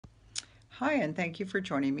Hi, and thank you for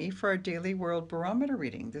joining me for our daily World Barometer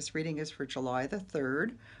reading. This reading is for July the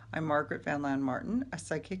 3rd. I'm Margaret VanLaanMartin, a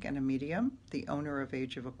psychic and a medium, the owner of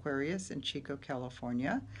Age of Aquarius in Chico,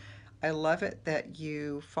 California. I love it that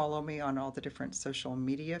you follow me on all the different social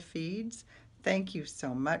media feeds. Thank you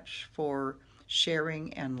so much for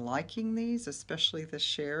sharing and liking these, especially the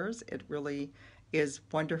shares. It really is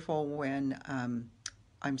wonderful when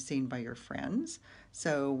I'm seen by your friends.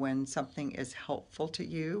 So when something is helpful to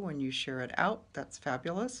you, when you share it out, that's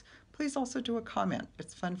fabulous. Please also do a comment.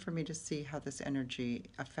 It's fun for me to see how this energy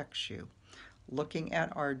affects you. Looking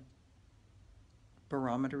at our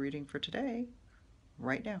barometer reading for today,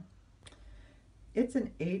 right now. It's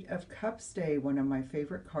an Eight of Cups day, one of my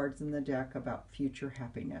favorite cards in the deck about future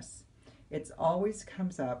happiness. It always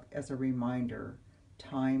comes up as a reminder.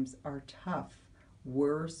 Times are tough.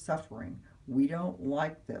 We're suffering. We don't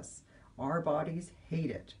like this. Our bodies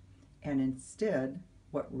hate it. And instead,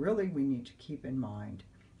 what really we need to keep in mind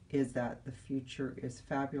is that the future is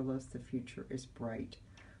fabulous. The future is bright.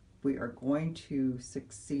 We are going to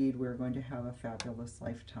succeed. We're going to have a fabulous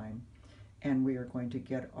lifetime. And we are going to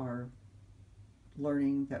get our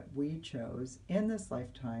learning that we chose in this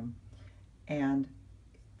lifetime. And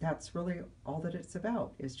that's really all that it's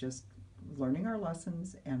about, is just learning our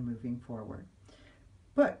lessons and moving forward.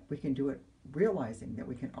 But we can do it realizing that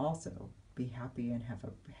we can also be happy and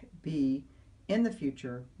be in the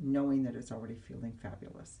future knowing that it's already feeling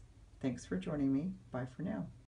fabulous. Thanks for joining me. Bye for now.